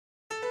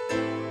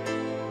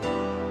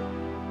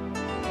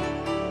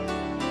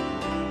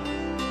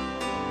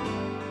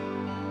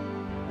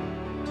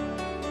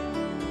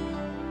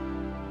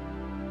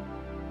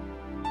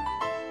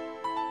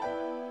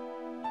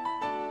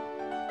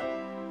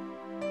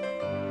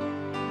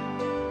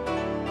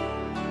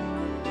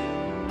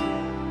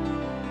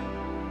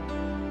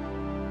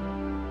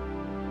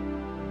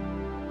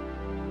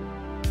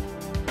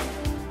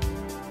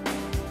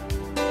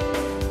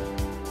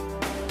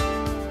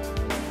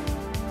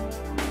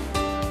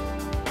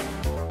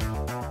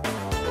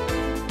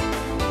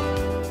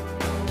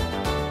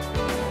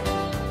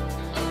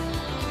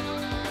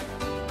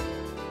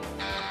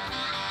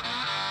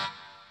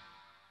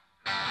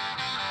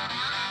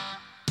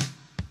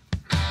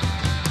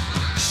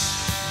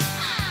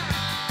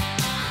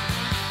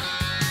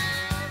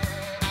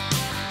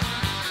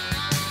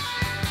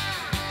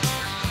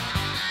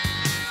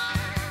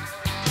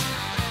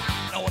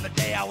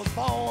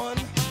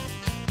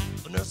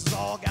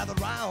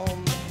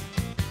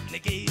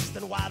amazed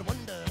in wide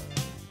wonder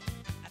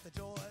at the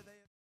joy they...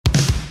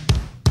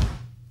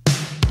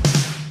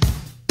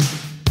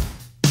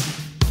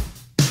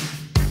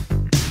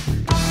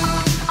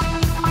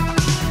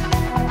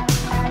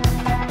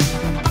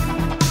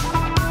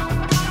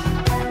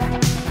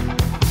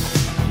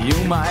 You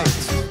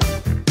might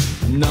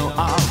know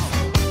of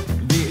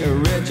the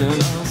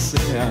original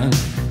sin,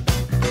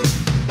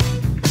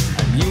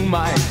 and you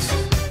might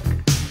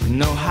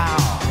know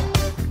how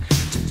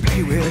to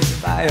play with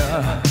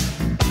fire.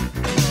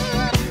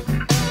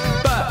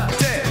 But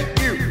did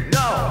you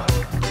know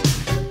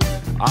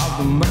of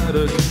the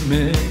murder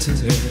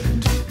committed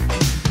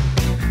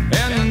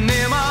in the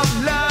name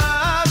of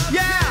love?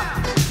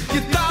 Yeah,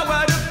 you thought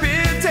what a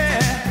pity.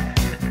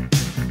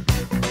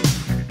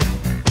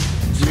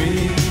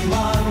 Dream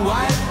on,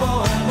 white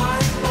boy,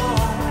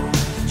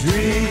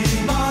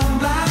 dream on,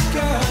 black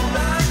girl,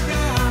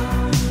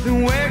 then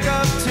wake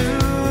up to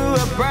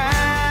a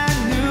brand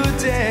new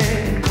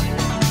day,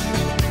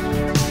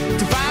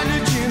 to find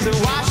your dreams are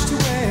washed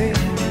away.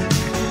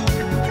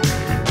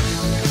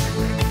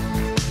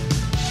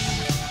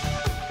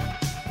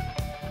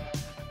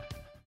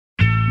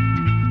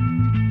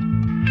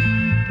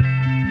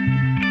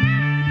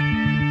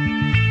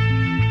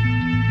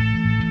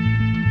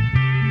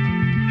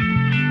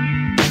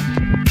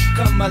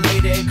 Come my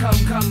lady,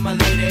 come my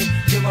lady,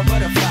 you're my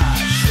butterfly,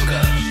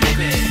 sugar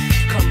baby.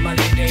 Come my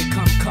lady,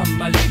 come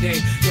my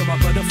lady, you're my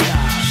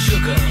butterfly,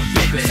 sugar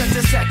baby. Such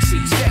a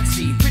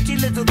sexy, pretty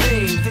little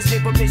thing. This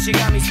April bitch, you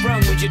got me sprung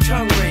with your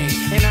tongue ring.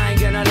 And I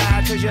ain't gonna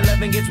lie, cause your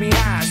loving gets me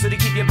high. So to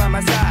keep you by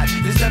my side,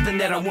 there's nothing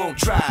that I won't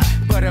try.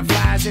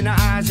 Butterflies in her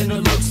eyes and her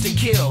looks to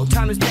kill.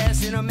 Time is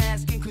passing, I'm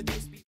asking